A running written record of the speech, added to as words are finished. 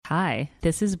Hi,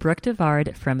 this is Brooke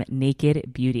Devard from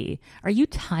Naked Beauty. Are you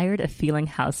tired of feeling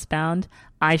housebound?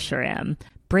 I sure am.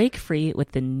 Break free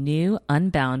with the new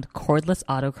Unbound cordless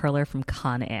auto curler from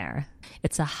Conair.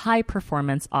 It's a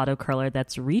high-performance auto curler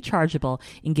that's rechargeable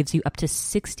and gives you up to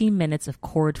 60 minutes of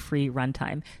cord-free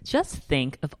runtime. Just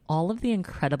think of all of the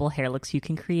incredible hair looks you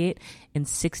can create in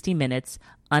 60 minutes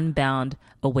unbound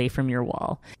away from your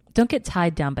wall. Don't get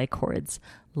tied down by cords.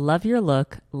 Love your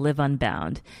look, live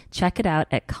unbound. Check it out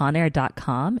at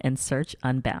conair.com and search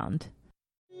Unbound.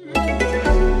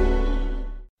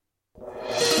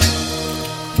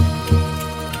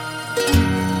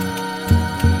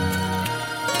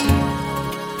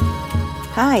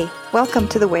 Hi, welcome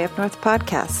to the Way Up North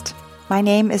podcast. My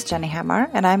name is Jenny Hamar,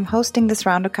 and I'm hosting this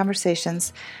round of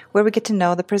conversations where we get to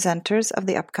know the presenters of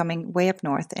the upcoming Way Up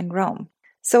North in Rome.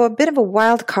 So a bit of a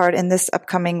wild card in this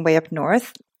upcoming Way Up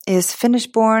North is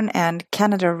Finnish-born and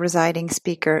Canada-residing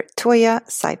speaker Tuija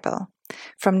Seipell.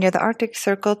 From near the Arctic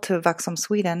Circle to Vaxholm,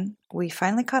 Sweden, we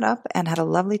finally caught up and had a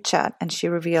lovely chat, and she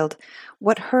revealed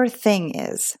what her thing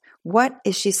is. What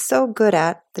is she so good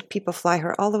at that people fly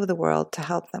her all over the world to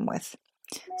help them with?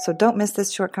 So don't miss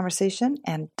this short conversation,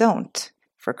 and don't,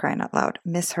 for crying out loud,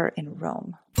 miss her in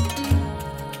Rome.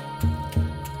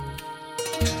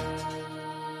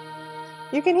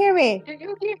 You can hear me. Do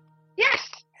you hear? Yes.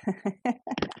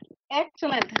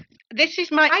 Excellent. This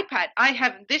is my iPad.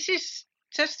 This is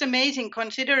just amazing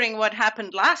considering what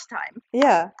happened last time.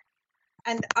 Yeah.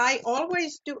 And I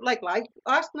always do, like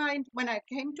last night when I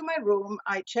came to my room,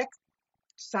 I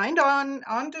signed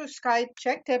onto Skype,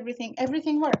 checked everything.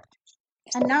 Everything worked.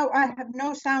 And now I have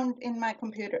no sound in my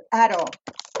computer at all.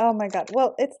 Oh my God.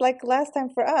 Well, it's like last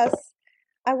time for us.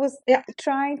 I was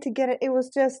trying to get it. It was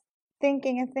just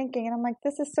thinking. And I'm like,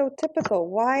 this is so typical.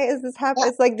 Why is this happening?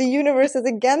 It's like the universe is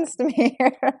against me.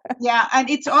 Yeah. And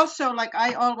it's also like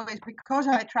because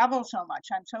I travel so much,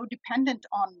 I'm so dependent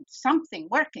on something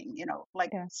working,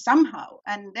 somehow.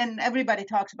 And then everybody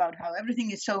talks about how everything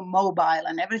is so mobile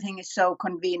and everything is so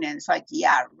convenient. It's like,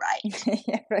 yeah, right.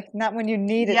 Yeah, right. Not when you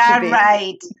need it yeah, to be.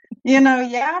 Right.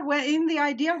 Well, in the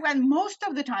ideal, when most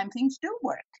of the time things do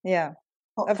work. Yeah.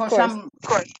 Of course. Some,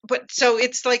 but so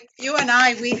it's like you and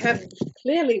I, we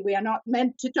are not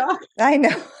meant to talk. I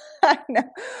know.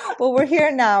 Well, we're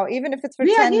here now, even if it's for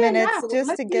 10 minutes, now.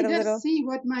 just to get a little. Let's see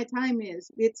what my time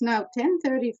is. It's now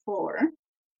 10:34.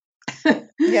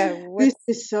 Yeah. This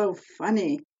is so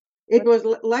funny. It was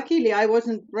luckily I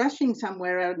wasn't rushing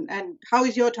somewhere. And how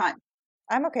is your time?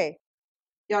 I'm okay.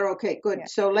 You're okay, good. Yeah.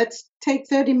 So let's take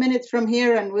 30 minutes from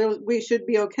here, and we should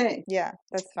be okay. Yeah,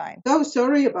 that's fine. So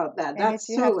sorry about that. And that's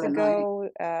if you so have to annoying.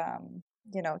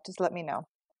 Go, just let me know.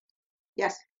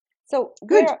 Yes. So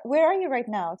good. Where are you right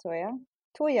now, Tuija?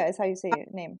 Tuija is how you say your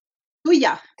name.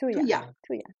 Tuija.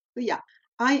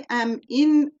 I am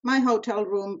in my hotel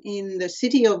room in the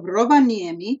city of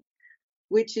Rovaniemi,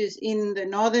 which is in the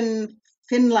northern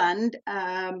Finland,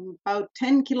 about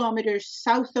 10 kilometers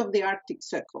south of the Arctic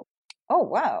Circle. Oh,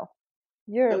 wow.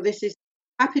 So this is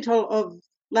the capital of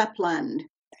Lapland.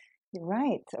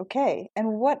 Right. Okay.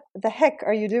 And what the heck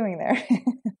are you doing there?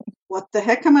 What the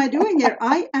heck am I doing here?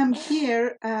 I am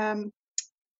here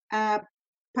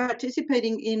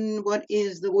participating in what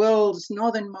is the world's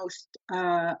northernmost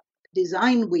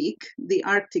design week, the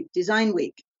Arctic Design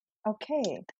Week.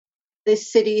 Okay.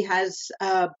 This city has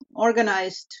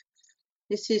organized,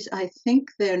 this is, I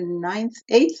think, their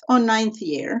 8th or 9th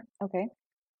year. Okay.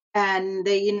 And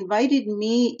they invited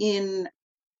me in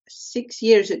 6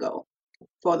 years ago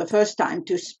for the first time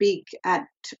to speak at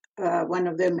one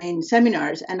of their main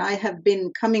seminars. And I have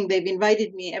been coming. They've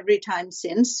invited me every time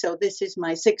since. So this is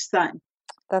my 6th time.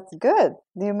 That's good.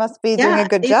 You must be doing a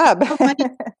good job.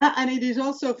 And it is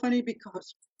also funny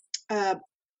because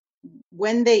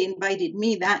when they invited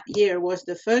me, that year was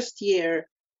the first year,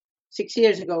 6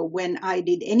 years ago, when I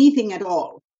did anything at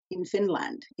all in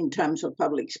Finland in terms of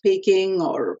public speaking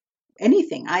or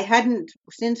anything. I hadn't,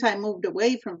 since I moved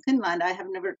away from Finland, I have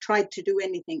never tried to do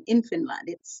anything in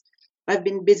Finland. I've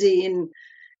been busy in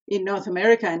North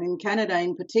America and in Canada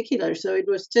in particular. So it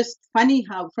was just funny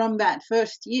how from that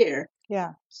first year,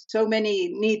 so many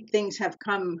neat things have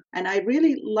come. And I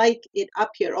really like it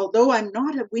up here. Although I'm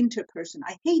not a winter person,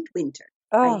 I hate winter.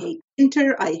 Oh. I hate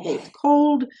winter. I hate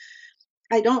cold.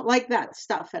 I don't like that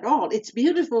stuff at all. It's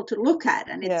beautiful to look at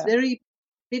and it's very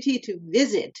pretty to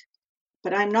visit.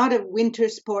 But I'm not a winter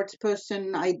sports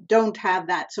person. I don't have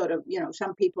that sort of,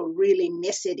 some people really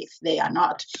miss it if they are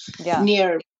not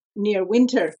near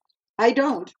winter. I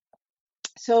don't.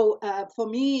 So for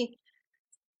me,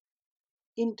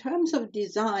 in terms of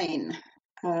design,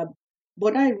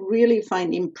 what I really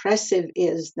find impressive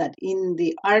is that in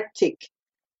the Arctic,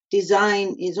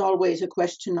 design is always a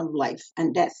question of life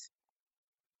and death,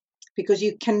 because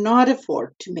you cannot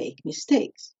afford to make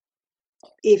mistakes.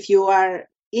 If you are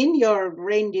in your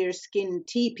reindeer skin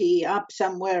teepee up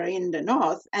somewhere in the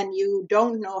north and you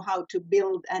don't know how to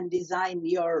build and design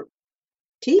your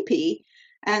teepee,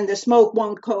 and the smoke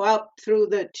won't go up through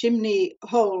the chimney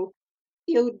hole,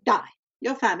 you die.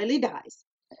 Your family dies.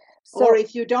 Or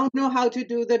if you don't know how to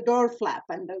do the door flap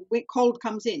and the cold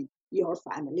comes in, your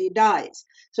family dies.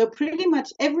 So pretty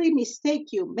much every mistake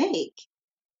you make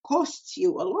costs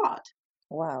you a lot.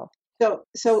 Wow.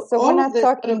 So we're not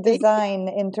talking design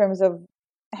in terms of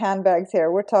handbags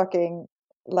here. We're talking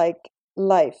like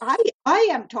life. I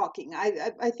am talking.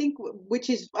 I think, which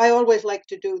is, I always like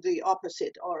to do the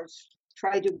opposite or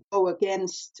try to go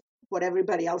against what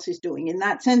everybody else is doing, in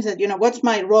that sense that, what's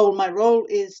my role? My role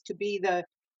is to be the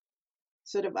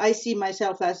sort of, I see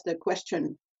myself as the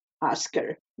question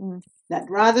asker, that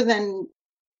rather than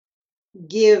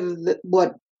give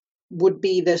what would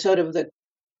be the sort of the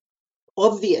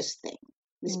obvious thing,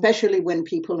 especially when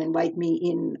people invite me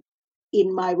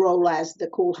in my role as the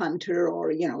cool hunter,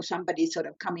 or somebody sort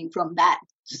of coming from that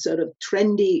sort of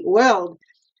trendy world,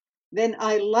 then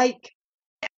I like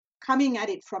coming at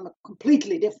it from a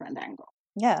completely different angle.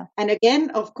 Yeah. And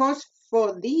again, of course,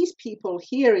 for these people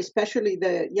here, especially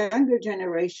the younger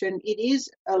generation, it is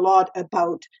a lot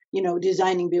about,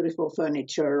 designing beautiful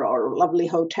furniture or lovely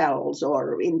hotels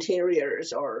or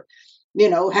interiors or,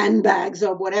 handbags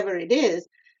or whatever it is.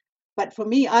 But for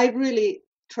me, I really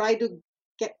try to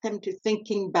get them to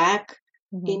thinking back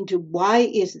into why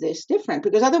is this different?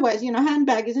 Because otherwise,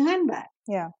 handbag is a handbag.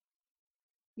 Yeah.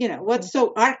 What's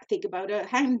so Arctic about a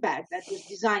handbag that was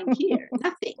designed here?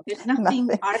 Nothing. There's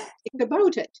nothing Arctic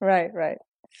about it. Right.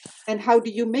 And how do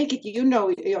you make it?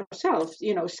 Yourself,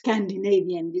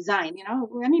 Scandinavian design,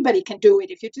 anybody can do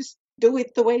it if you just do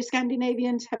it the way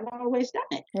Scandinavians have always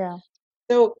done it. Yeah.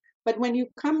 So, but when you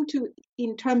come to,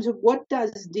 in terms of what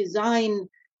does design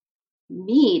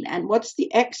need and what's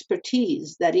the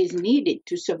expertise that is needed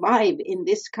to survive in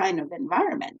this kind of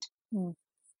environment,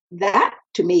 that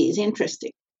to me is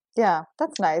interesting. Yeah,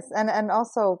 that's nice. And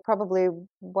also probably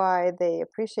why they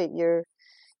appreciate your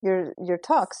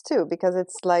talks too, because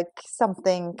it's like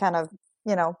something kind of,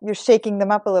 you're shaking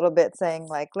them up a little bit, saying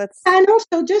like, let's. And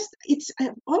also just, it's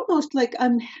almost like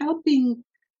I'm helping,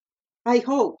 I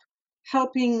hope,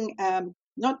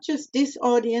 not just this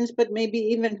audience, but maybe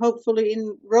even hopefully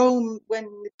in Rome when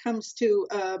it comes to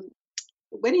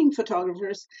wedding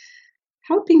photographers,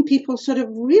 helping people sort of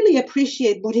really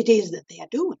appreciate what it is that they are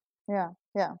doing.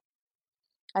 Yeah.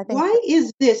 I think. Why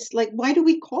is this, why do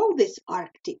we call this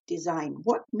Arctic design?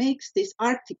 What makes this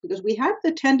Arctic? Because we have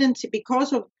the tendency,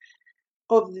 because of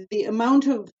the amount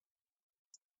of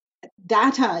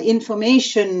data,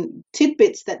 information,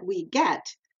 tidbits that we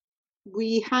get,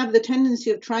 we have the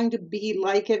tendency of trying to be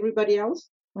like everybody else,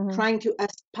 trying to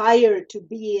aspire to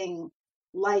being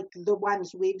like the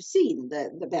ones we've seen,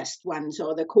 the best ones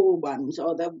or the cool ones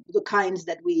or the kinds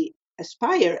that we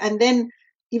aspire. And then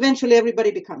eventually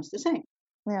everybody becomes the same.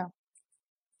 Yeah.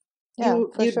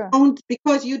 You sure. don't,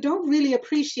 because you don't really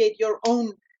appreciate your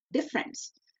own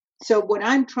difference. So what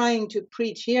I'm trying to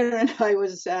preach here, and I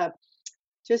was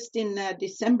just in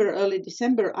early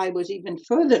December, I was even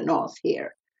further north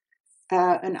here,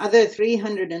 another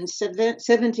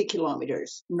 370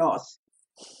 kilometers north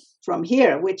from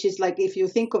here, which is like, if you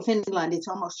think of Finland, it's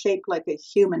almost shaped like a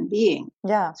human being.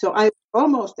 Yeah. So I was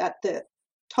almost at the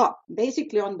top,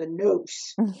 basically on the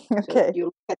nose. Okay. So you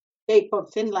look at the shape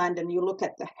of Finland and you look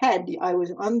at the head. I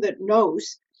was on the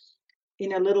nose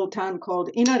in a little town called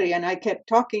Inari, and I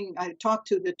talked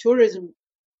to the tourism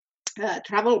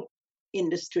travel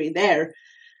industry there,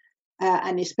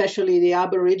 and especially the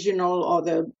Aboriginal or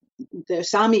the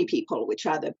Sami people, which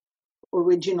are the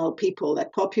original people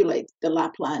that populate the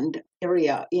Lapland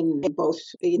area in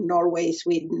Norway,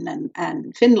 Sweden,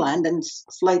 and Finland, and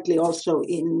slightly also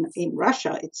in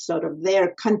Russia. It's sort of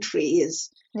their country is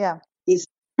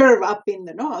curved up in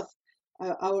the north.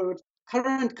 Our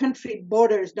current country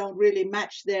borders don't really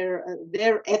match their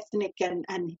ethnic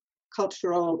and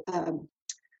cultural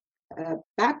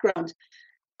backgrounds.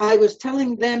 I was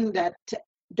telling them that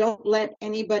don't let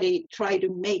anybody try to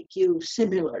make you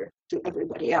similar to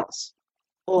everybody else,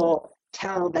 or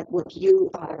tell that what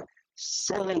you are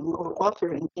selling or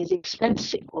offering is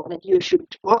expensive, or that you should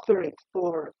offer it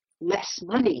for less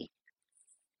money.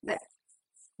 That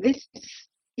this,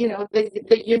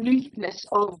 the uniqueness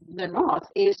of the North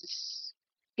is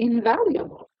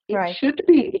invaluable. It should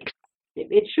be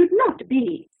expensive. It should not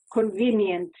be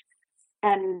convenient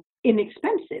and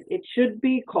inexpensive. It should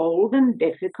be cold and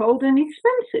difficult and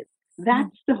expensive.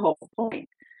 That's the whole point.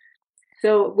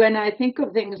 So when I think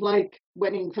of things like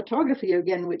wedding photography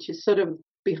again, which is sort of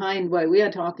behind why we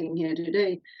are talking here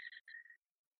today,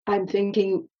 I'm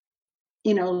thinking,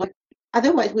 like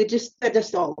otherwise they're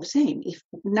just all the same. If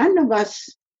none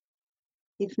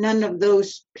of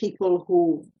those people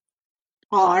who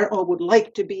are or would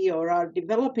like to be or are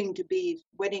developing to be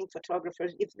wedding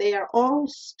photographers, if they are all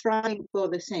striving for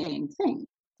the same thing,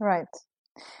 right,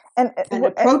 and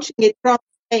approaching it from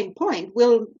the same point,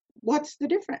 what's the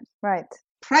difference? Right.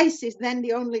 Price is then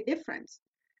the only difference,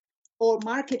 or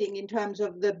marketing in terms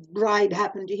of the bride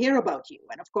happened to hear about you,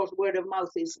 and of course word of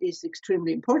mouth is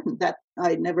extremely important. That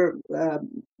I never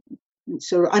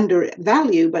sort of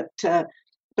undervalue,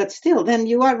 but still, then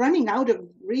you are running out of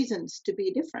reasons to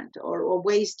be different or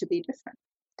ways to be different.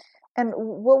 And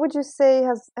what would you say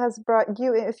has brought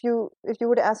you, if you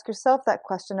were to ask yourself that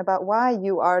question about why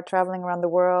you are traveling around the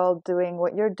world doing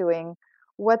what you're doing,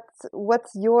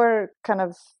 what's your kind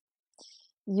of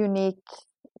uniqueness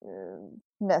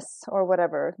or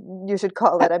whatever you should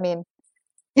call it? I mean,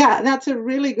 yeah, that's a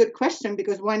really good question,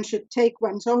 because one should take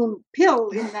one's own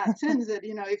pill in that sense that,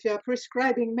 if you're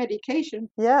prescribing medication,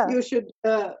 you should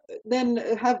then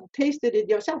have tasted it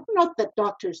yourself. Not that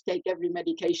doctors take every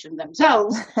medication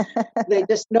themselves. They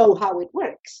just know how it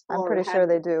works. I'm pretty sure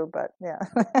they do, but yeah.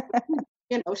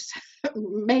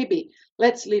 Maybe.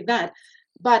 Let's leave that.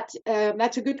 But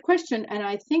that's a good question. And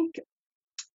I think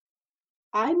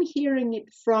I'm hearing it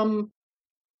from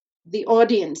the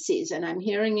audiences, and I'm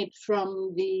hearing it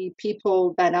from the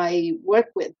people that I work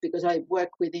with, because I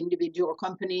work with individual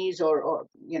companies or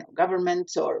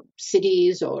governments or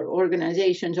cities or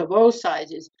organizations of all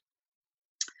sizes.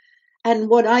 And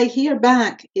what I hear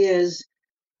back is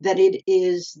that it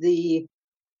is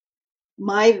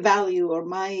my value or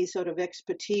my sort of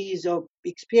expertise or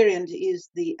experience is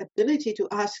the ability to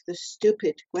ask the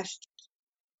stupid questions.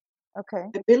 Okay.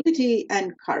 Ability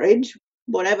and courage,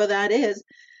 whatever that is,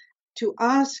 to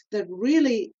ask the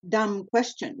really dumb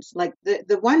questions, like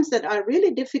the ones that are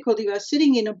really difficult. You are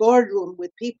sitting in a boardroom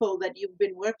with people that you've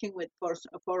been working with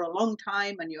for a long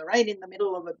time, and you're right in the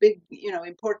middle of a big,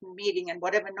 important meeting and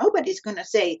whatever. Nobody's going to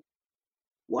say,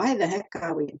 why the heck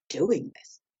are we doing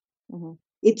this? Mm-hmm.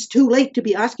 It's too late to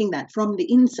be asking that from the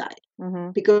inside,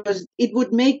 mm-hmm. because it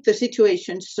would make the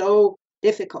situation so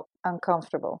difficult.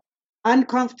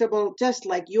 Uncomfortable, just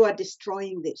like you are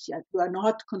destroying this. You are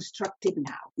not constructive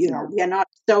now. You're not.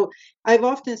 So I've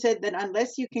often said that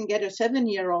unless you can get a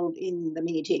 7-year-old in the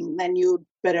meeting, then you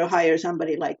better hire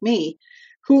somebody like me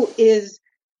who is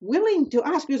willing to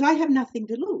ask, because I have nothing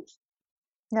to lose.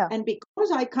 Yeah. And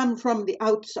because I come from the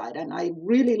outside, and I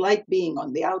really like being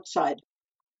on the outside,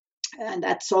 and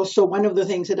that's also one of the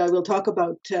things that I will talk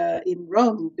about in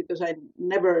Rome, because I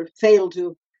never fail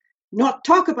to not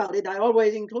talk about it. I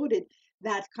always included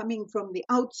that, coming from the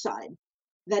outside,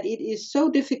 that it is so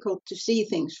difficult to see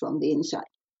things from the inside.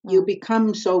 Mm. You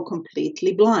become so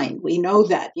completely blind. We know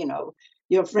that,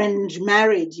 your friend's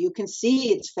marriage, you can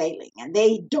see it's failing and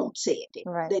they don't see it.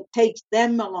 Right. It takes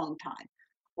them a long time,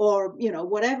 or,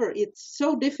 whatever. It's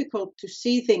so difficult to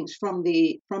see things from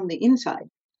the inside.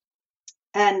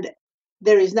 And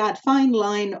there is that fine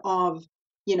line of,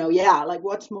 like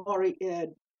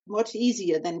what's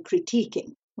easier than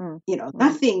critiquing?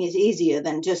 Nothing is easier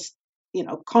than just,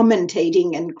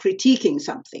 commentating and critiquing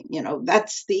something.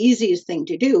 That's the easiest thing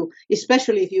to do,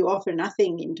 especially if you offer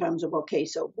nothing in terms of, okay,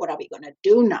 so what are we going to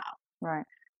do now? Right.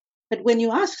 But when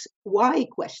you ask why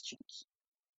questions,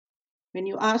 when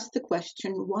you ask the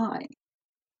question why,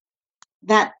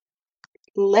 that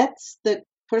lets the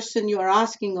person you are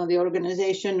asking, or the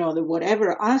organization, or the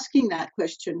whatever asking that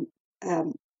question,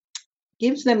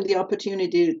 gives them the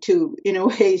opportunity to, in a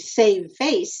way, save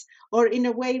face, or in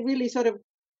a way really sort of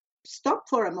stop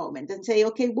for a moment and say,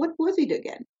 okay, what was it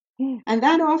again? And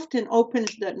that often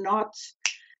opens the knots,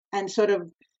 and sort of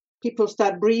people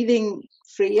start breathing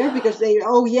freer, because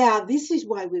this is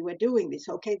why we were doing this.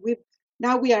 Okay,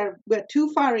 we're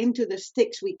too far into the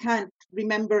sticks. We can't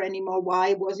remember anymore.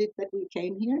 Why was it that we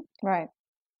came here? Right.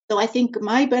 So I think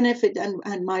my benefit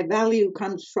and my value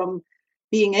comes from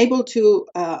being able to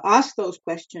ask those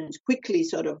questions quickly,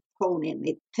 sort of hone in.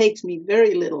 It takes me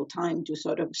very little time to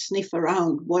sort of sniff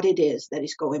around what it is that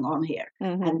is going on here,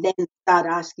 mm-hmm. and then start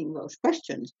asking those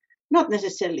questions. Not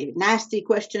necessarily nasty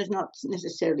questions, not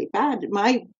necessarily bad.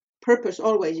 My purpose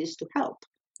always is to help.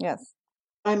 Yes.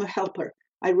 I'm a helper.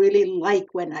 I really like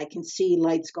when I can see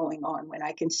lights going on, when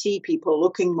I can see people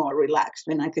looking more relaxed,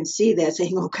 when I can see they're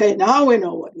saying, okay, now we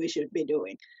know what we should be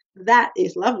doing. That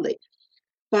is lovely.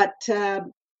 But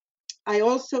I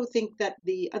also think that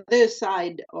the other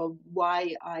side of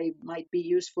why I might be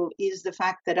useful is the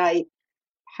fact that I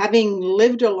having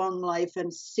lived a long life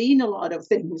and seen a lot of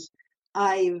things,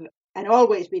 I've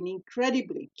always been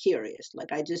incredibly curious.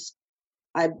 Like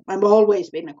I've always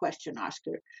been a question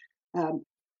asker.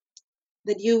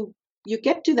 That you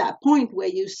get to that point where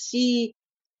you see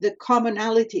the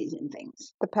commonalities in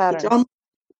things. The patterns. It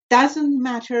doesn't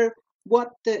matter what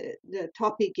the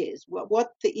topic is, what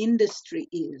the industry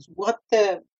is, what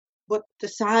the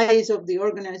size of the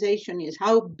organization is,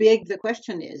 how big the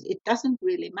question is. It doesn't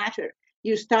really matter.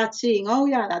 You start seeing, oh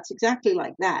yeah, that's exactly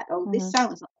like that. Oh, this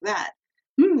sounds like that.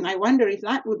 I wonder if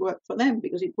that would work for them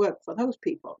because it worked for those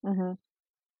people.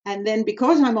 And then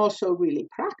because I'm also really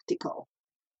practical,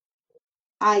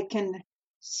 I can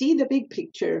see the big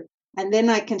picture, and then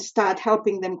I can start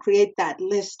helping them create that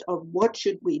list of what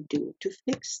should we do to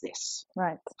fix this?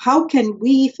 Right. How can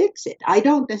we fix it? I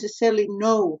don't necessarily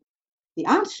know the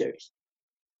answers.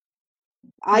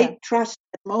 I trust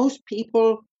that most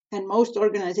people and most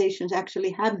organizations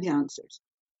actually have the answers.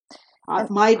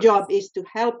 My job is to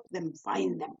help them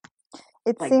find them.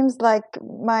 It seems like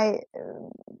my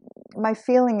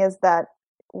feeling is that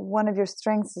one of your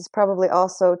strengths is probably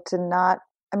also to not,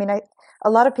 a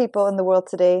lot of people in the world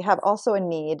today have also a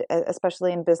need,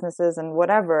 especially in businesses and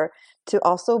whatever, to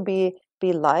also be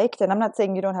liked. And I'm not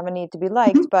saying you don't have a need to be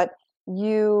liked, but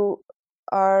you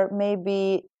are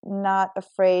maybe not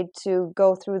afraid to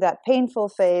go through that painful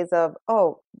phase of,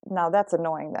 oh, now that's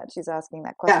annoying that she's asking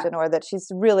that question, or that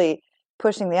she's really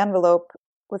pushing the envelope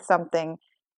with something.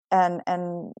 And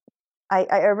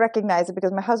I recognize it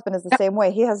because my husband is the same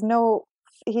way.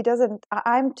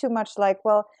 I'm too much like,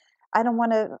 well, I don't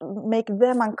want to make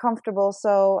them uncomfortable,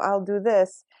 so I'll do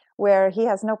this, where he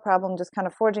has no problem just kind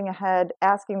of forging ahead,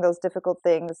 asking those difficult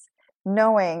things,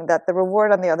 knowing that the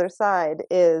reward on the other side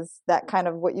is that kind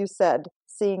of what you said,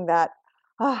 seeing that,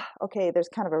 okay, there's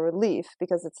kind of a relief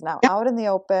because it's now out in the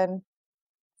open.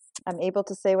 I'm able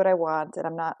to say what I want, and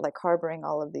I'm not like harboring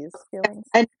all of these feelings.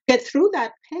 And get through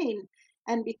that pain.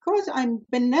 And because I'm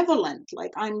benevolent,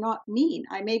 like I'm not mean,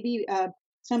 I maybe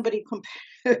somebody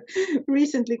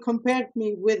recently compared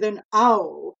me with an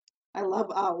owl. I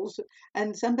love owls.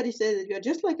 And somebody said that you're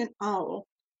just like an owl,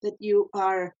 that you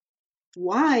are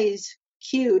wise,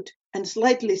 cute, and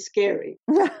slightly scary.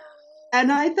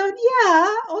 And I thought,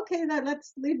 yeah, okay,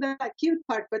 let's leave that cute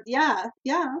part. But yeah.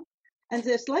 And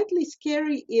the slightly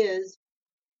scary is,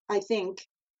 I think,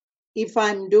 if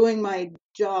I'm doing my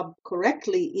job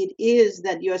correctly, it is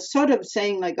that you're sort of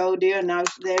saying like, oh dear, now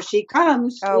there she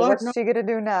comes. Oh, Lord, what's she going to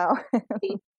do now?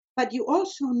 But you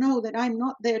also know that I'm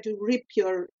not there to rip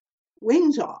your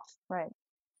wings off. Right.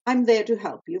 I'm there to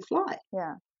help you fly.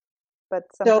 Yeah. But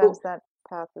sometimes that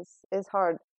path is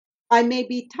hard. I may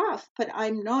be tough, but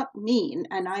I'm not mean,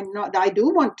 and I do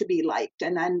want to be liked.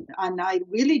 And I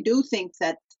really do think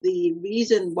that the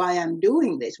reason why I'm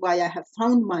doing this, why I have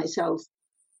found myself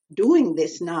doing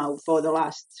this now for the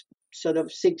last sort of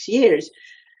 6 years,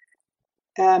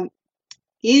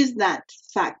 is that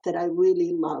fact that I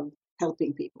really love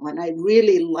helping people, and I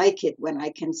really like it when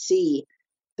I can see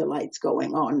the lights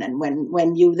going on, and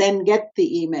when you then get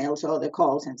the emails or the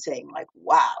calls and saying like,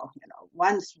 wow,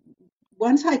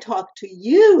 once I talk to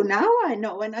you, now I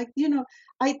know. And I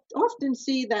often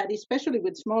see that, especially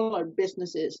with smaller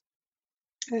businesses,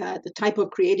 the type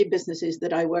of creative businesses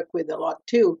that I work with a lot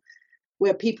too,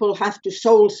 where people have to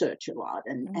soul search a lot,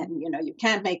 and you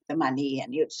can't make the money,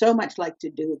 and you'd so much like to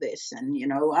do this, and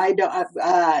I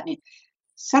don't.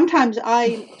 Sometimes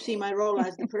I see my role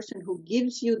as the person who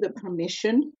gives you the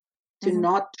permission to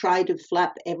not try to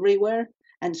flap everywhere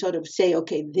and sort of say,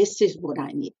 okay, this is what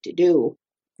I need to do.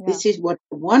 Yeah. This is what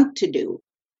I want to do,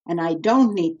 and I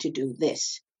don't need to do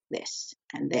this,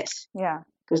 and this. Yeah.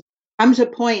 Because there comes a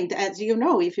point, as you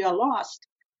know, if you're lost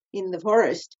in the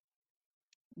forest,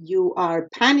 you are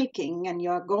panicking and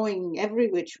you're going every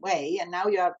which way, and now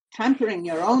you're tampering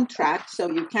your own track, so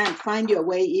you can't find your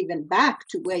way even back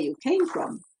to where you came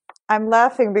from. I'm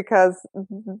laughing because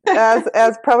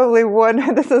as probably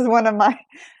this is one of my,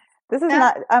 this is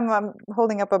not, I'm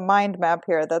holding up a mind map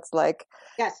here that's like,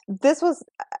 yes,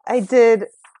 I did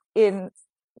in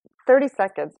 30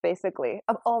 seconds basically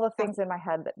of all the things in my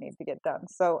head that need to get done.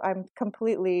 So I'm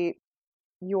completely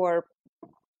your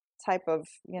type of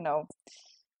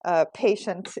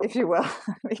patient, if you will.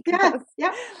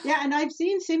 Yeah. And I've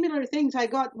seen similar things. I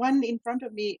got one in front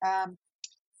of me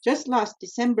just last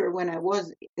December when I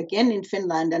was again in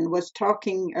Finland and was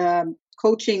coaching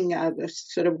a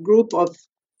sort of group of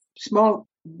small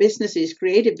businesses,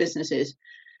 creative businesses,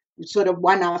 sort of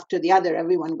one after the other.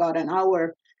 Everyone got an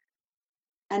hour.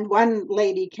 And one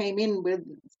lady came in with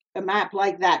a map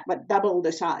like that, but double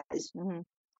the size.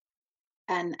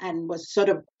 and was sort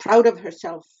of proud of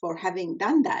herself for having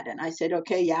done that. And I said,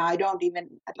 okay, yeah,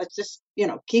 let's just,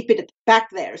 keep it back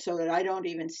there so that I don't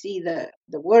even see the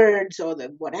words or the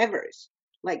whatevers.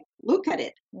 Like, look at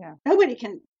it. Yeah. Nobody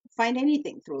can find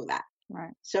anything through that.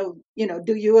 Right. So,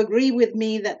 do you agree with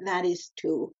me that that is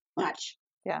too much?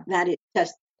 Yeah. That is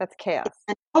just. That's chaos.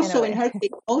 And also in in her case,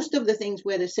 most of the things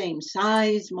were the same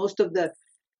size. Most of the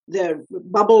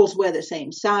bubbles were the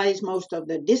same size. Most of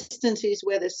the distances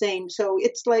were the same. So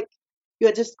it's like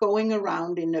you're just going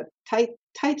around in a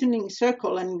tightening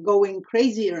circle and going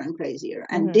crazier and crazier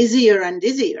and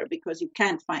dizzier because you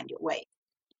can't find your way.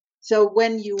 So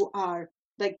when you are,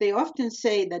 like they often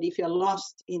say that if you're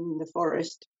lost in the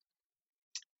forest,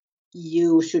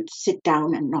 you should sit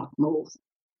down and not move.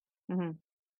 Mm-hmm.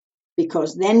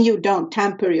 Because then you don't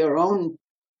tamper your own,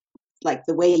 like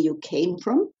the way you came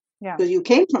from. Yeah. Because you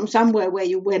came from somewhere where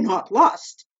you were not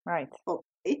lost. Right.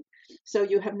 Okay. So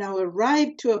you have now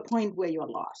arrived to a point where you're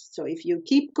lost. So if you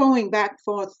keep going back,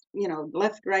 forth,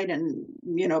 left, right, and,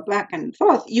 back and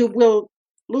forth, you will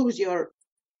lose your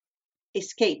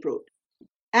escape route.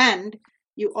 And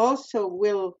you also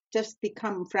will just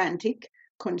become frantic,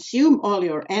 consume all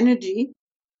your energy,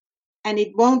 and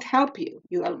it won't help you.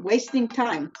 You are wasting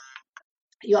time.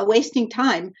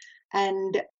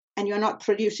 And you're not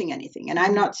producing anything. And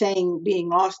I'm not saying being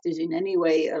lost is in any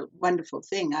way a wonderful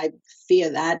thing. I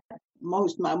fear that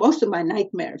most of my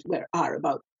nightmares are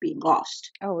about being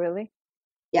lost. Oh, really?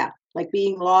 Yeah, like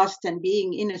being lost and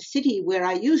being in a city where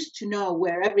I used to know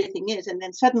where everything is, and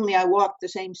then suddenly I walk the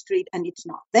same street and it's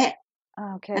not there.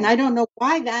 Okay. And I don't know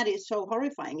why that is so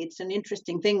horrifying. It's an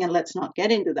interesting thing, and let's not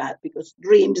get into that because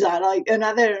dreams are like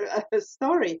another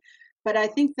story. But I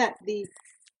think that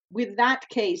with that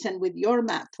case and with your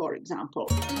map, for example,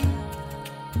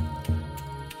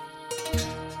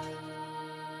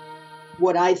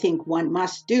 what I think one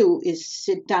must do is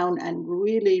sit down and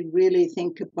really, really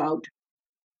think about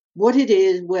what it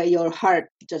is where your heart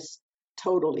just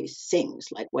totally sings,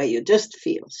 like where you just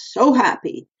feel so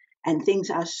happy and things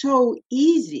are so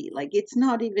easy. Like it's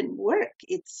not even work.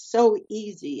 It's so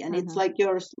easy. And it's like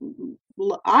your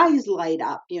eyes light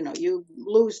up, you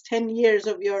lose 10 years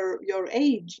of your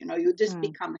age, you just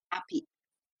become happy.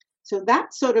 So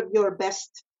that's sort of your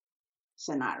best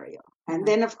scenario. And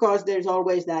then of course there's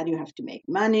always that you have to make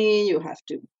money, you have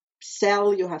to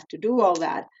sell, you have to do all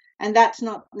that. And that's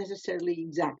not necessarily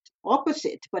exact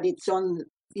opposite, but it's in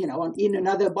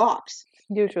another box.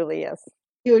 Usually, yes.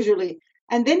 Usually.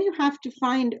 And then you have to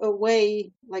find a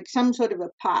way, like some sort of a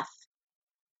path.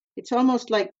 It's almost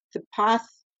like the path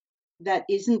that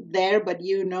isn't there, but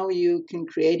you can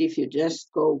create if you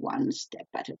just go one step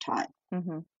at a time.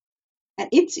 Mm-hmm. And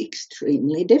it's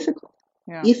extremely difficult.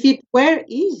 Yeah. If it were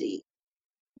easy,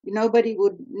 nobody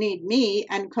would need me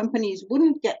and companies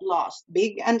wouldn't get lost,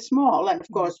 big and small. And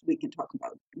of course, we can talk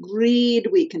about greed,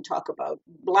 we can talk about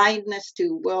blindness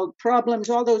to world problems,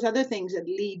 all those other things that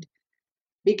lead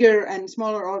bigger and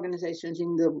smaller organizations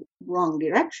in the wrong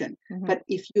direction. But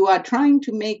if you are trying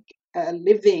to make a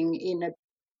living in a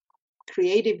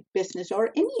creative business or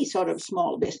any sort of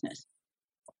small business,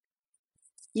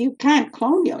 you can't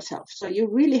clone yourself. So you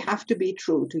really have to be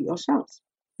true to yourself.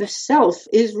 The self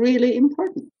is really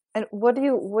important. And what do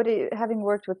you, having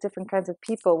worked with different kinds of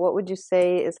people, what would you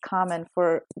say is common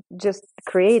for just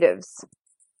creatives?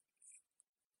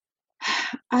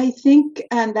 I think,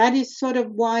 and that is sort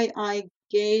of why I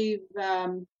gave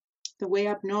the Way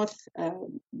Up North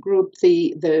group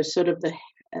the sort of the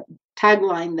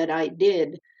tagline that I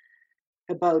did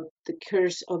about the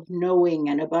curse of knowing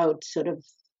and about sort of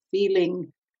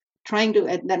feeling,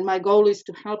 that my goal is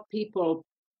to help people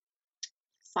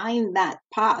find that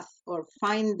path or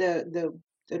find the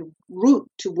route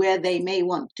to where they may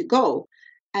want to go.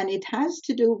 And it has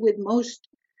to do with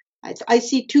I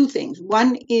see two things.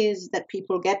 One is that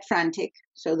people get frantic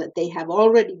so that they have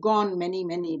already gone many,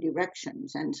 many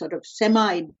directions and sort of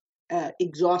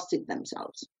exhausted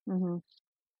themselves.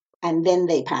 And then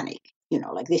they panic,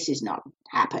 like this is not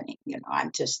happening.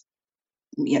 I'm just,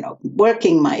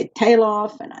 working my tail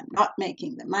off and I'm not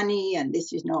making the money and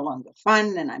this is no longer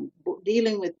fun and I'm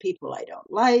dealing with people I don't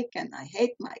like and I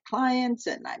hate my clients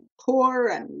and I'm poor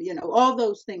and, all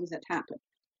those things that happen.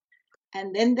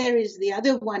 And then there is the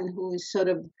other one who is sort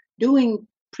of doing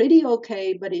pretty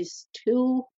okay, but is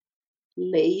too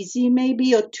lazy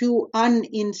maybe or too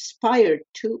uninspired,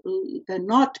 too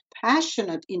not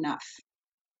passionate enough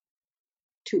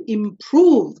to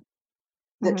improve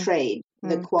the trade,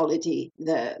 the quality,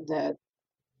 the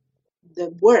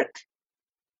work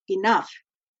enough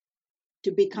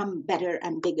to become better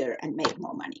and bigger and make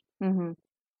more money.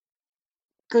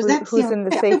 because that's the who's only in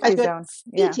the way. safety Otherwise, you're zone.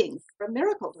 Yeah. waiting for a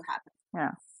miracle to happen.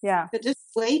 Yeah. Yeah. They're just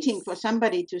waiting for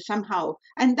somebody to somehow,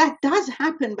 and that does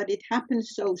happen, but it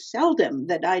happens so seldom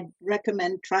that I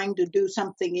recommend trying to do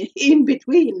something in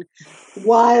between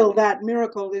while that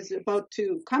miracle is about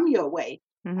to come your way.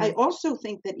 Mm-hmm. I also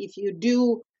think that if you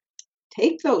do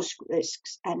take those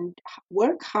risks and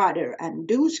work harder and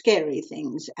do scary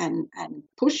things and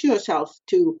push yourself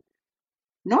to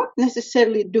not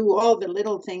necessarily do all the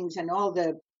little things and all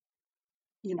the,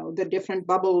 the different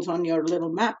bubbles on your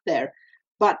little map there,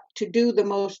 but to do the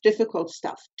most difficult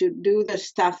stuff, to do the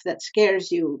stuff that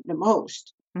scares you the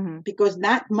most, Mm-hmm. because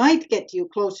that might get you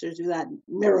closer to that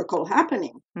miracle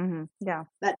happening. Mm-hmm. Yeah.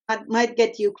 That might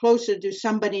get you closer to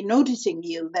somebody noticing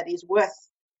you that is worth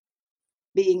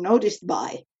being noticed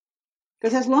by.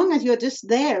 Because as long as you're just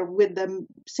there with the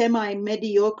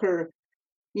semi-mediocre,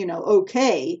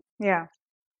 okay, Yeah.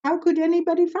 how could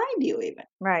anybody find you even?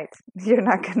 Right. You're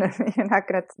not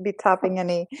gonna be topping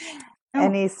any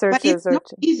searches. But it's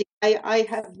not easy. I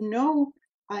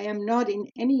am not in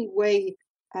any way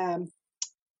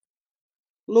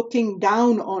looking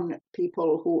down on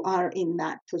people who are in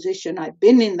that position. I've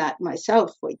been in that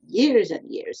myself for years and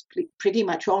years, pretty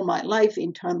much all my life,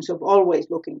 in terms of always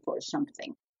looking for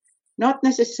something. Not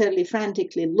necessarily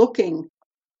frantically looking,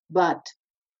 but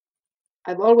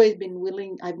I've always been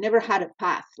willing. I've never had a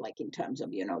path, like in terms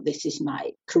of, this is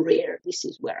my career. This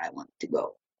is where I want to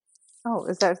go. Oh,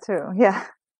 is that true? Yeah.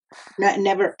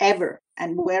 Never, ever.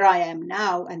 And where I am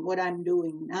now and what I'm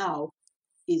doing now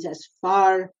is as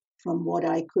far from what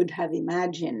I could have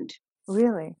imagined.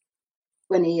 Really?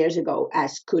 20 years ago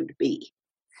as could be.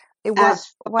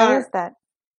 Why is that?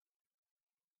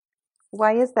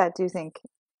 Why is that, do you think?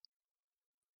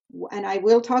 And I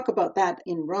will talk about that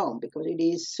in Rome, because it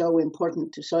is so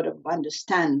important to sort of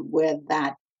understand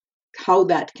how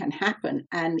that can happen.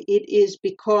 And it is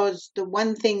because the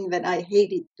one thing that I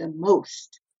hated the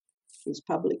most is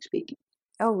public speaking.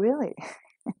 Oh, really?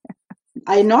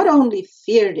 I not only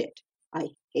feared it, I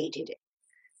hated it.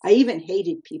 I even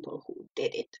hated people who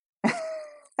did it.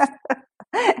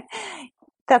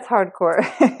 That's hardcore.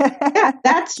 Yeah,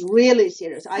 that's really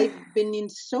serious. I've been in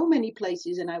so many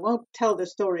places, and I won't tell the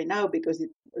story now because it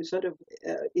sort of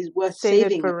is worth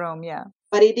saving it for Rome, yeah.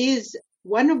 But it is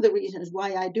one of the reasons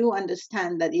why I do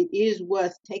understand that it is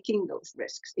worth taking those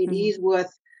risks. It is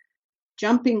worth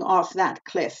jumping off that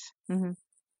cliff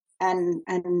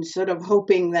and sort of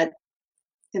hoping that,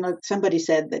 somebody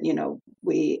said that,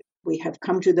 we have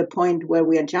come to the point where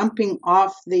we are jumping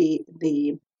off the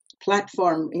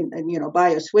platform by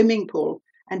a swimming pool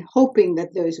and hoping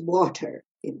that there's water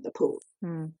in the pool.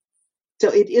 So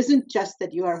it isn't just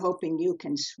that you are hoping you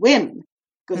can swim,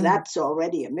 because that's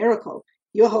already a miracle.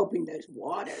 You're hoping there's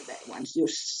water that once you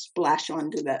splash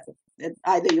onto that,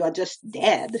 either you are just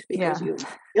dead because you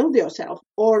killed yourself,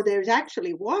 or there's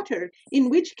actually water, in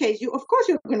which case of course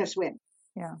you're going to swim.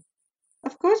 Yeah.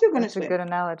 Of course you're going to swim. That's a good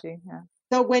analogy, yeah.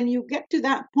 So when you get to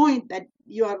that point that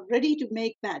you are ready to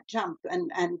make that jump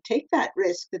and take that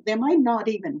risk, that there might not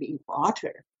even be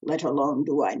water, let alone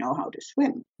do I know how to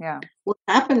swim. Yeah. What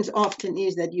happens often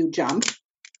is that you jump.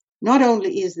 Not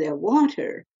only is there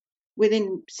water,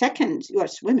 within seconds you are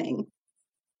swimming,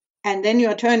 and then you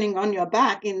are turning on your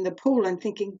back in the pool and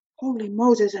thinking, holy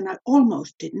Moses, and I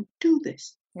almost didn't do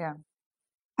this. Yeah.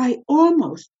 I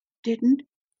almost didn't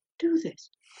do this.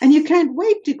 And you can't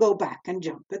wait to go back and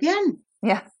jump again.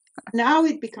 Yeah. Now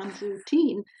it becomes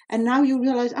routine, and now you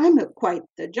realize I'm quite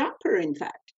the jumper, in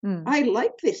fact. I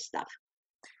like this stuff.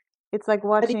 It's like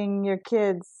watching your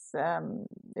kids.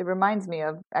 It reminds me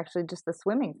of actually just the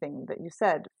swimming thing that you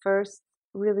said. First,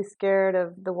 really scared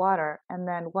of the water, and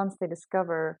then once they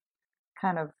discover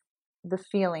kind of the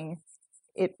feeling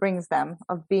it brings them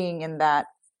of being in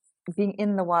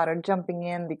the water, jumping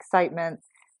in, the excitement,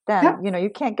 then, you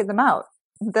can't get them out.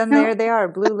 Then there they are,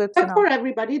 blue lips and all. For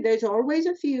everybody, there's always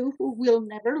a few who will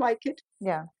never like it.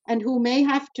 Yeah. And who may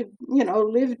have to,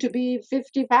 live to be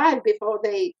 55 before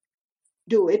they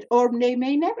do it, or they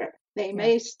may never. They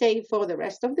may stay for the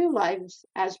rest of their lives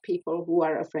as people who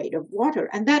are afraid of water.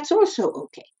 And that's also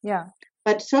okay. Yeah.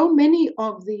 But so many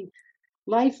of the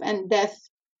life and death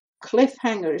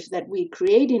cliffhangers that we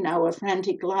create in our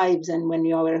frantic lives, and when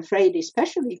you are afraid,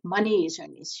 especially if money is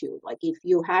an issue, like if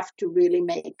you have to really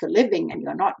make a living and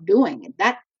you're not doing it,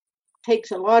 that takes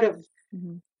a lot of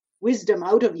wisdom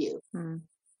out of you.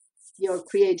 Your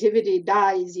creativity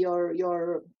dies,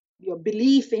 your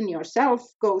belief in yourself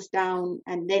goes down,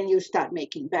 and then you start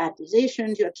making bad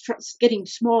decisions. You're getting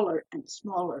smaller and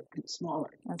smaller and smaller,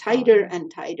 tighter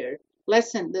and tighter.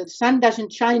 The sun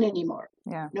doesn't shine anymore,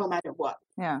 no matter what.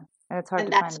 Yeah, and it's hard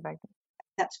to find it back then.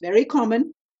 That's very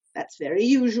common. That's very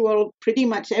usual. Pretty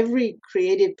much every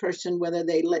creative person, whether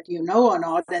they let you know or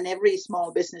not, and every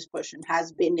small business person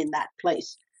has been in that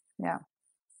place. Yeah.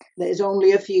 There's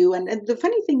only a few. And the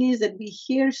funny thing is that we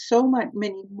hear so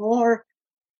many more,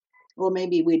 or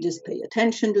maybe we just pay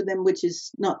attention to them, which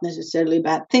is not necessarily a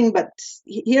bad thing, but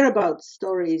hear about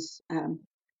stories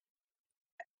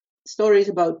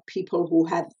about people who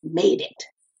have made it,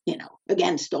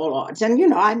 against all odds.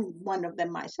 And, I'm one of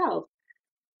them myself.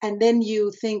 And then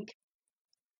you think,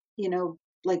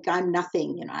 like I'm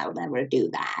nothing, I'll never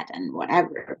do that and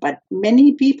whatever. But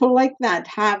many people like that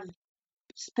have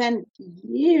spent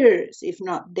years, if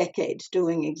not decades,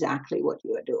 doing exactly what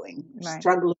you are doing, Right.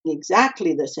 struggling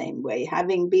exactly the same way,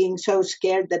 being so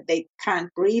scared that they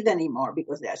can't breathe anymore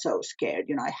because they're so scared.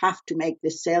 I have to make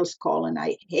this sales call and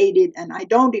I hate it. And I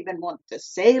don't even want the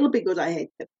sale because I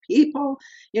hate the people.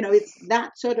 It's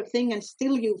that sort of thing. And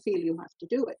still you feel you have to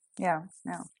do it. Yeah.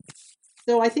 Yeah.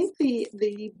 So I think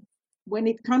when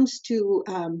it comes to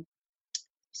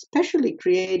especially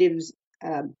creatives,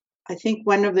 I think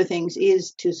one of the things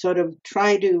is to sort of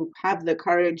try to have the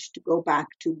courage to go back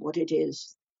to what it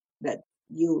is that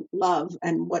you love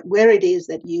and where it is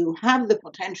that you have the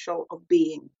potential of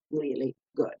being really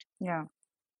good. Yeah.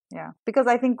 Yeah. Because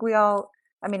I think we all,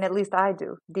 at least I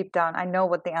do, deep down, I know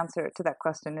what the answer to that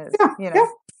question is. Yeah.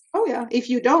 Oh yeah. If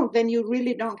you don't, then you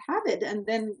really don't have it. And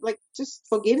then just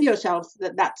forgive yourself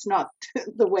that that's not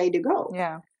the way to go.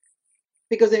 Yeah.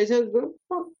 Because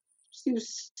you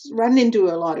run into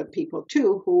a lot of people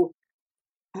too who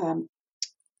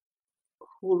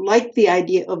like the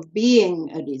idea of being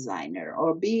a designer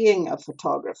or being a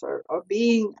photographer or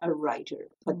being a writer,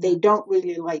 but they don't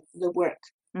really like the work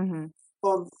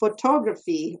of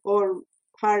photography or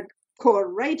hardcore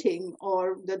writing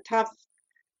or the tough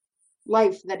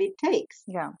life that it takes.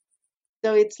 Yeah.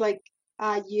 So it's like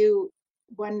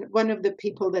one of the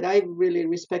people that I really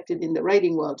respected in the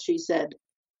writing world, she said,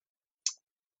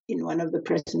 in one of the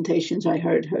presentations I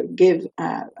heard her give,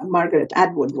 Margaret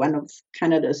Atwood, one of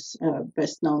Canada's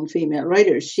best-known female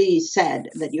writers, she said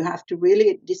that you have to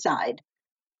really decide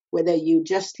whether you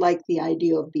just like the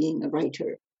idea of being a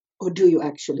writer or do you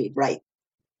actually write?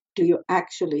 Do you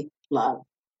actually love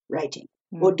writing?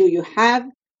 Or do you have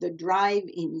the drive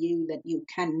in you that you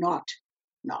cannot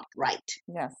not write?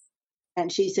 Yes.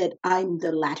 And she said, I'm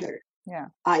the latter. Yeah.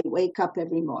 I wake up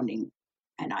every morning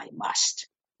and I must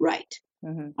write.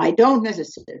 Mm-hmm. I don't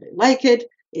necessarily like it.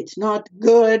 It's not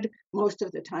good. Most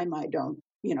of the time I don't,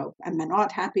 I'm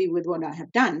not happy with what I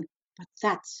have done, but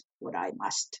that's what I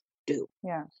must do.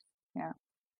 Yeah. Yeah.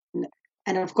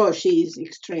 And of course, she's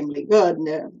extremely good. And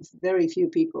there are very few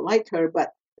people like her, but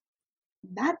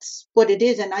that's what it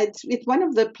is. And it's one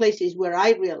of the places where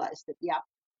I realized that,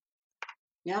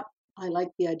 yeah, I like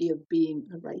the idea of being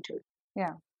a writer.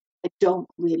 Yeah. I don't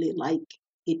really like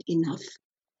it enough.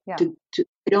 Yeah.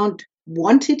 I don't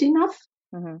want it enough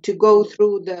to go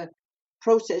through the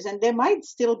process. And there might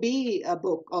still be a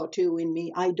book or two in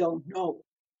me. I don't know.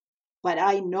 But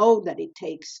I know that it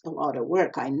takes a lot of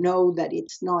work. I know that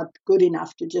it's not good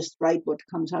enough to just write what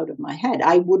comes out of my head.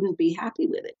 I wouldn't be happy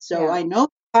with it. So I know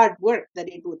hard work that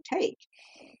it would take.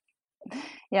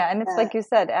 Yeah, and it's like you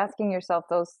said, asking yourself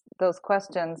those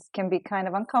questions can be kind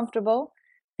of uncomfortable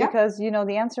because,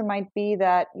 the answer might be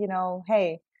that,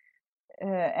 hey,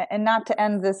 and not to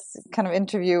end this kind of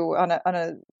interview on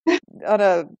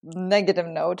a negative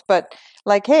note, but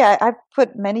like, hey, I've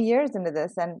put many years into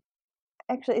this and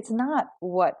actually it's not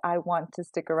what I want to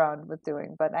stick around with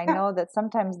doing, but I know that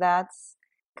sometimes that's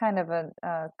kind of a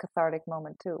cathartic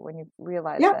moment too, when you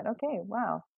realize that, okay,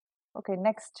 wow, okay,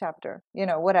 next chapter,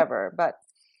 whatever, but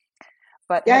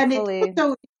hopefully... And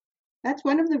also, that's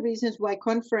one of the reasons why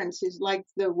conferences like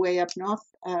the Way Up North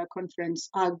conference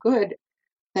are good,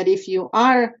 that if you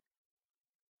are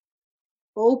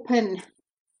open,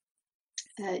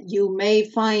 you may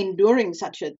find during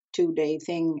such a 2-day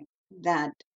thing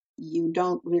that you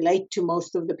don't relate to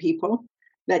most of the people,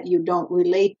 that you don't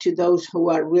relate to those who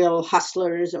are real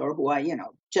hustlers or who are,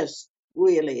 just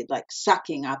really like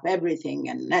sucking up everything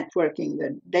and networking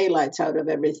the daylights out of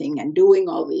everything and doing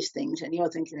all these things. And you're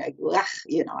thinking like, who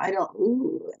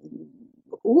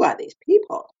are these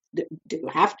people? Do you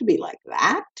have to be like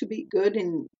that to be good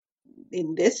in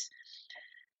this?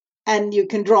 And you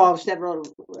can draw several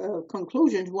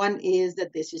conclusions. One is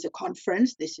that this is a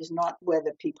conference. This is not where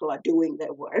the people are doing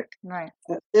their work. Right.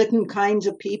 Certain kinds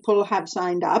of people have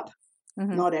signed up,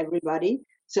 not everybody.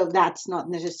 So that's not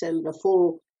necessarily the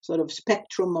full sort of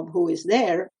spectrum of who is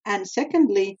there. And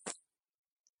secondly,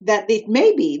 that it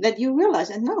may be that you realize,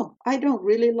 and no, I don't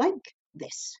really like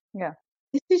this. Yeah.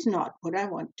 this is not what I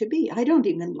want to be. I don't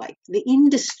even like the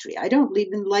industry. I don't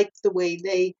even like the way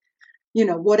they,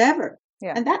 whatever.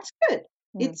 Yeah. And that's good.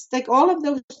 It's like all of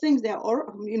those things,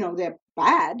 they're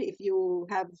bad if you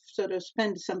have sort of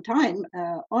spent some time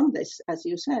on this, as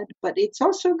you said, but it's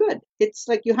also good. It's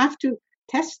like you have to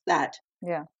test that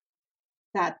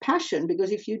passion,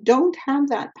 because if you don't have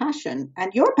that passion,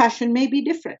 and your passion may be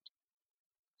different,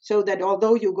 so that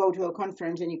although you go to a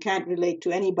conference and you can't relate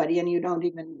to anybody and you don't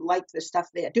even like the stuff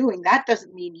they're doing, that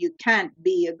doesn't mean you can't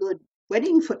be a good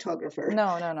wedding photographer.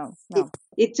 No.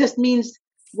 It just means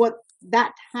what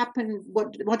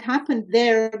happened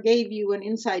there gave you an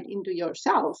insight into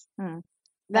yourself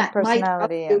that might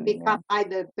help you become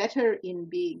either better in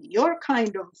being your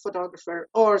kind of photographer,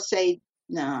 or say,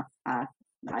 no, I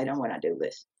don't want to do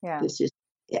this. This is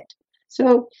it.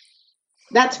 So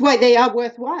that's why they are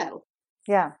worthwhile.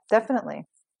 Yeah, definitely.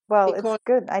 Well, because it's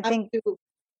good. I think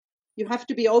you have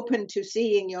to be open to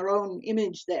seeing your own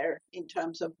image there in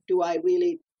terms of,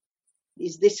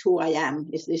 is this who I am?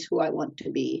 Is this who I want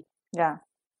to be? Yeah.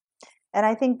 And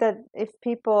I think that if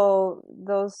people,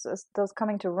 those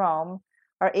coming to Rome,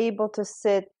 are able to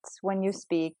sit when you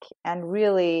speak and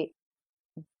really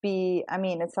be, I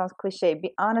mean, it sounds cliche,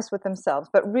 be honest with themselves,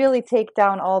 but really take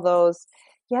down all those,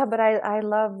 but I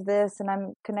love this and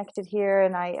I'm connected here.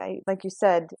 And I like you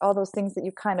said, all those things that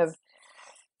you kind of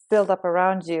build up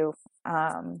around you.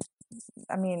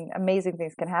 I mean, amazing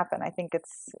things can happen. I think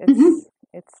it's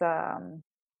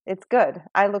good.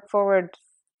 I look forward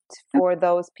for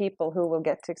those people who will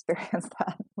get to experience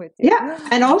that with you. Yeah,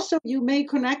 and also you may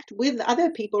connect with other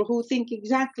people who think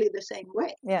exactly the same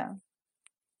way. Yeah.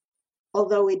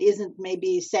 Although it isn't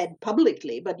maybe said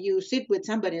publicly, but you sit with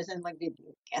somebody and say, like, did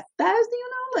you get that?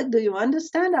 Do you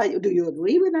understand? Do you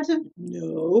agree with that?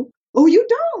 No. Oh, you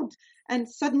don't. And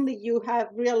suddenly you have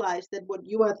realized that what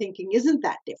you are thinking isn't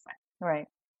that different. Right.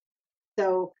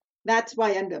 So that's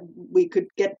why, and we could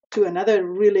get to another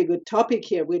really good topic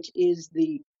here, which is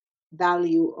the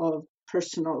value of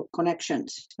personal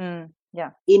connections.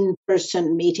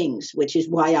 In-person meetings, which is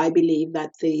why I believe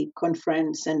that the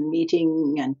conference and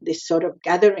meeting and this sort of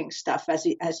gathering stuff, as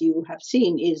you have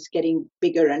seen, is getting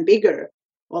bigger and bigger.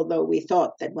 Although we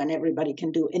thought that when everybody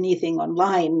can do anything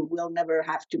online, we'll never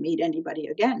have to meet anybody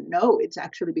again. No, it's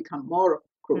actually become more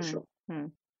crucial.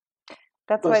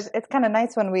 That's why it's kind of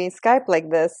nice when we Skype like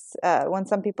this, when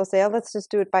some people say, oh, let's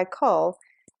just do it by call.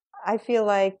 I feel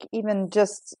like even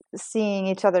just seeing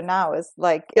each other now is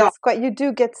like, it's quite,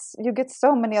 you get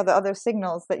so many other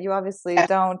signals that you obviously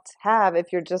don't have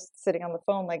if you're just sitting on the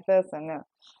phone like this, and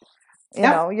you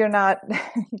know, you're not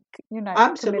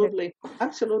absolutely committed.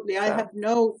 Absolutely. So. I have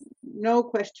no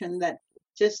question that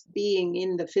just being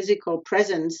in the physical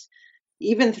presence,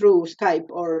 even through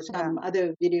Skype or some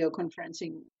other video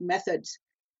conferencing methods,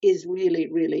 is really,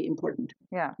 really important.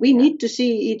 We need to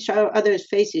see each other's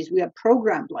faces. We are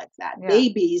programmed like that.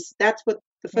 Babies, that's what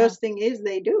the first thing is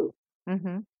they do.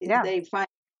 They find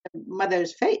the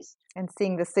mother's face. And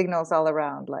seeing the signals all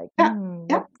around, like,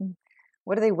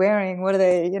 what are they wearing? What are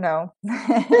they,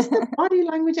 It's the body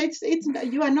language. It's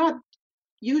you are not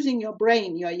using your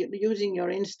brain. You are using your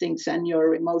instincts and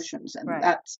your emotions. And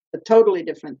that's a totally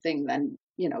different thing than,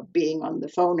 being on the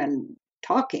phone and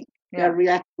talking. You're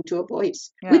reacting to a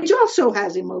voice, which also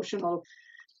has emotional,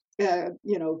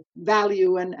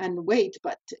 value and weight,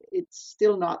 but it's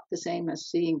still not the same as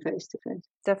seeing face to face.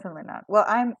 Definitely not. Well,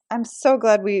 I'm so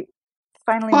glad we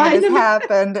finally made this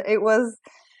happen. It was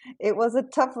a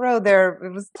tough road there.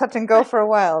 It was touch and go for a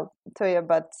while, Tuija,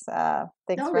 but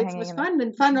thanks for hanging in. It was fun,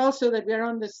 and fun also that we're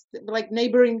on this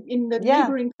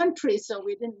neighboring countries, so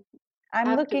we didn't.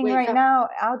 I'm looking right now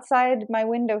outside my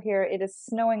window here. It is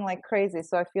snowing like crazy,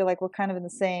 so I feel like we're kind of in the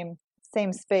same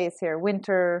space here.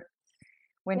 Winter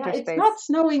space. It's not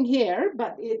snowing here,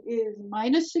 but it is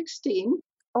minus 16.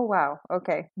 Oh wow!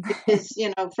 Okay. Because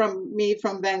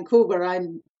from Vancouver,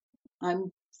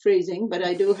 I'm freezing, but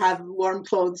I do have warm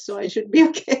clothes, so I should be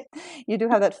okay. You do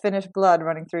have that Finnish blood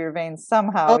running through your veins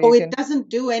somehow. Oh, it doesn't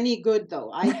do any good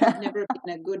though. I have never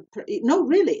been a good. No,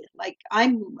 really. Like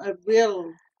I'm a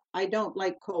real. I don't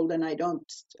like cold, and I don't,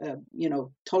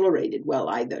 tolerate it well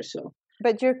either. So,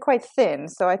 but you're quite thin,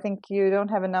 so I think you don't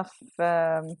have enough,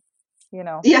 I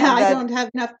don't have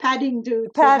enough padding to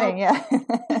help.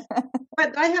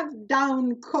 But I have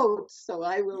down coats, so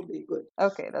I will be good.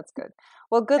 Okay, that's good.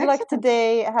 Well, good luck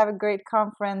today. Have a great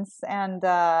conference, and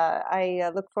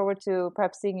I look forward to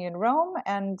perhaps seeing you in Rome,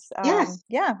 and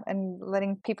and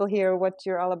letting people hear what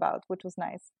you're all about, which was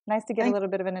nice. Nice to get a little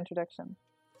bit of an introduction.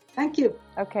 Thank you.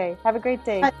 Okay. Have a great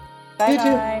day. Bye. Bye. You too.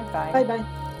 Bye. Bye.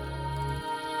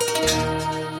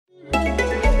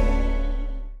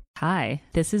 Bye. Hi,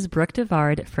 this is Brooke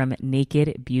Devard from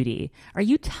Naked Beauty. Are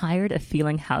you tired of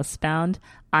feeling housebound?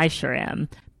 I sure am.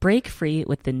 Break free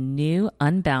with the new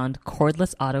Unbound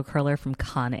cordless auto curler from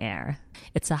Conair.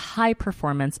 It's a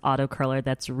high-performance auto curler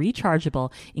that's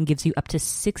rechargeable and gives you up to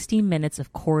 60 minutes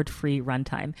of cord-free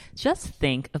runtime. Just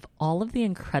think of all of the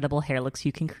incredible hair looks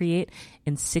you can create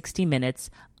in 60 minutes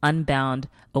unbound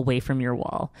away from your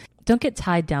wall. Don't get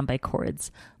tied down by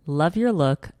cords. Love your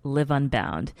look, live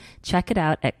unbound. Check it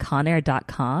out at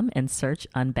conair.com and search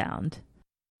Unbound.